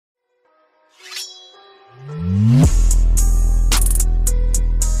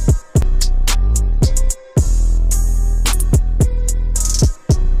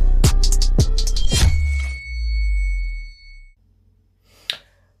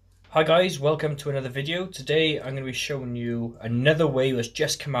Hi guys, welcome to another video. Today I'm going to be showing you another way that's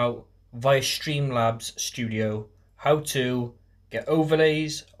just come out via Stream.labs Studio, how to get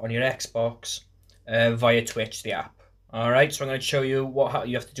overlays on your Xbox via Twitch, the app. Alright, so I'm going to show you what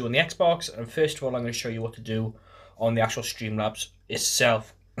you have to do on the Xbox, and first of all I'm going to show you what to do on the actual Stream.labs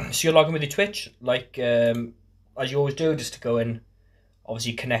itself. So you're logging with your Twitch, like as you always do, just to go in,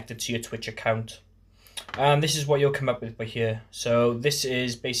 obviously connect it to your Twitch account. And this is what you'll come up with by here. So this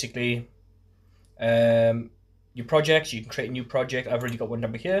is basically your projects. You can create a new project. I've already got one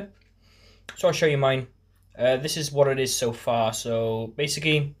number here, so I'll show you mine. This is what it is so far. So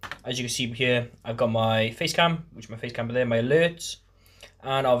basically, as you can see here, I've got my face cam, which is my face camera there, my alerts,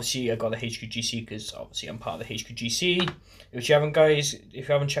 and obviously I've got the HQGC because obviously I'm part of the HQGC. If you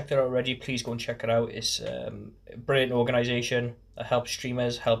haven't checked it out already, please go and check it out. It's a brilliant organization that helps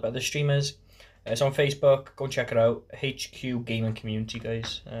streamers help other streamers. It's on Facebook. Go and check it out. HQ Gaming Community,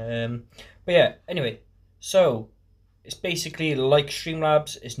 guys. But yeah, anyway, so it's basically like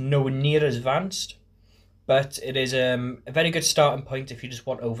Streamlabs. It's nowhere near as advanced, but it is a very good starting point if you just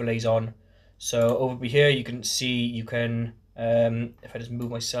want overlays on. So over here, you can see you can if I just move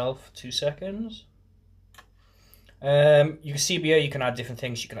myself 2 seconds. You can see here you can add different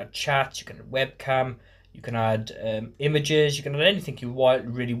things. You can add chat. You can add webcam. You can add images, you can add anything you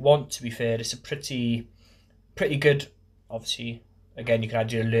really want, to be fair. It's a pretty good, obviously, again, you can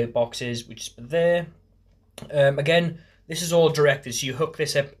add your alert boxes, which is there. Again, this is all directed, so you hook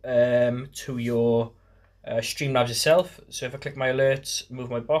this up to your Streamlabs itself. So if I click my alerts, move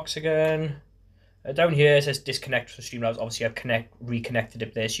my box again, down here it says disconnect from Streamlabs. Obviously I've reconnected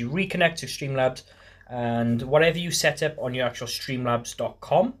it there, so you reconnect to Streamlabs, and whatever you set up on your actual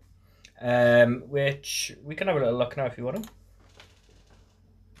streamlabs.com, which we can have a little look now if you want to.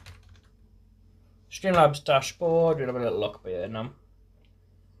 Streamlabs dashboard, we'll have a little look here now.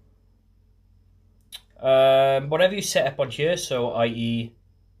 Whatever you set up on here, so i.e.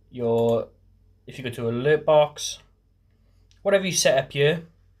 if you go to alert box, whatever you set up here,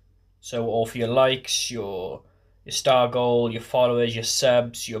 so all for your likes, your star goal, your followers, your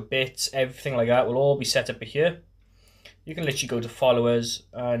subs, your bits, everything like that will all be set up here. You can literally go to followers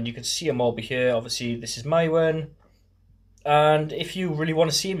and you can see them all here. Obviously, this is my one. And if you really want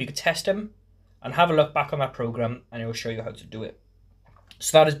to see them, you can test them and have a look back on that program and it will show you how to do it.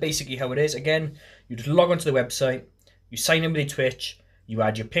 So that is basically how it is. Again, you just log onto the website, you sign in with your Twitch, you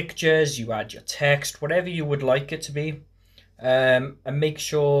add your pictures, you add your text, whatever you would like it to be, and make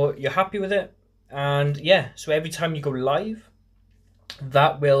sure you're happy with it. And yeah, so every time you go live,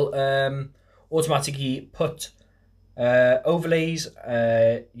 that will automatically put overlays,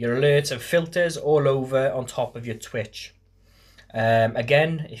 your alerts and filters all over on top of your Twitch.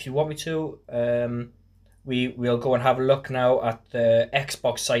 Again, if you want me to, we'll go and have a look now at the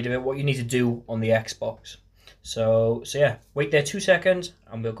Xbox side of it, what you need to do on the Xbox. So yeah, wait there 2 seconds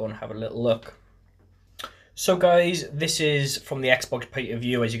and we'll go and have a little look. So guys, this is from the Xbox point of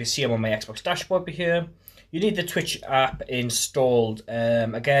view. As you can see, I'm on my Xbox dashboard here. You need the Twitch app installed.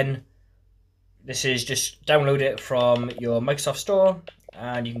 Again, this is just download it from your Microsoft Store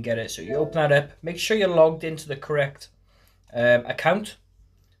and you can get it. So you open that up. Make sure you're logged into the correct account.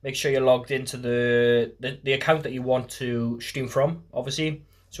 Make sure you're logged into the account that you want to stream from, obviously.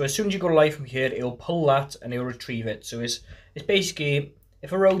 So as soon as you go live from here, it'll pull that and it'll retrieve it. So it's basically,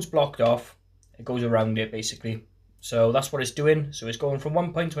 if a road's blocked off, it goes around it basically. So that's what it's doing. So it's going from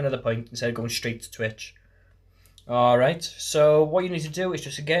one point to another point instead of going straight to Twitch. Alright, so what you need to do is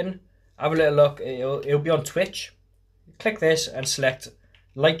just, again, have a little look. It'll be on Twitch. Click this and select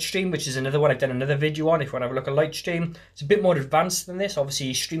Lightstream, which is another one I've done another video on. If you want to have a look at Lightstream, it's a bit more advanced than this.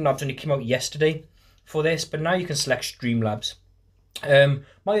 Obviously, Streamlabs only came out yesterday for this, but now you can select Streamlabs.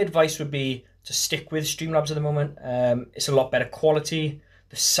 My advice would be to stick with Streamlabs at the moment. It's a lot better quality.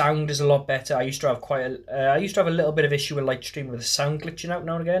 The sound is a lot better. I used to have a little bit of issue with Lightstream with the sound glitching out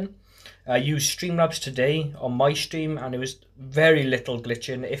now and again. I used Streamlabs today on my stream and it was very little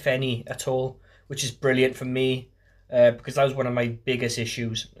glitching, if any at all, which is brilliant for me because that was one of my biggest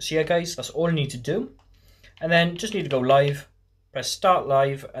issues. So yeah guys, that's all you need to do. And then just need to go live, press start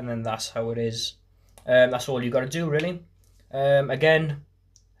live, and then that's how it is. That's all you got to do really. Again,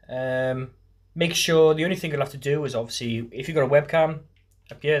 make sure the only thing you'll have to do is, obviously, if you've got a webcam,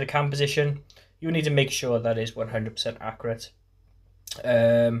 up here, the cam position, you need to make sure that is 100% accurate.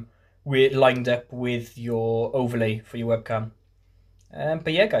 We're lined up with your overlay for your webcam.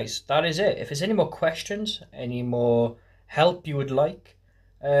 But yeah guys, that is it. If there's any more questions, any more help you would like,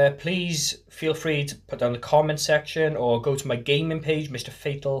 please feel free to put down the comment section or go to my gaming page, Mr.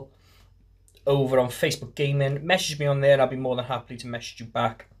 Fatal, over on Facebook Gaming. Message me on there and I'll be more than happy to message you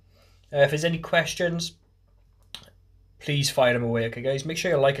back. If there's any questions, please fire them away, okay guys? Make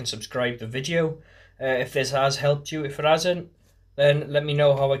sure you like and subscribe the video if this has helped you. If it hasn't, then let me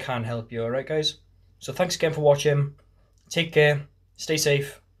know how I can help you, alright guys? So thanks again for watching. Take care, stay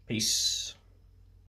safe, peace.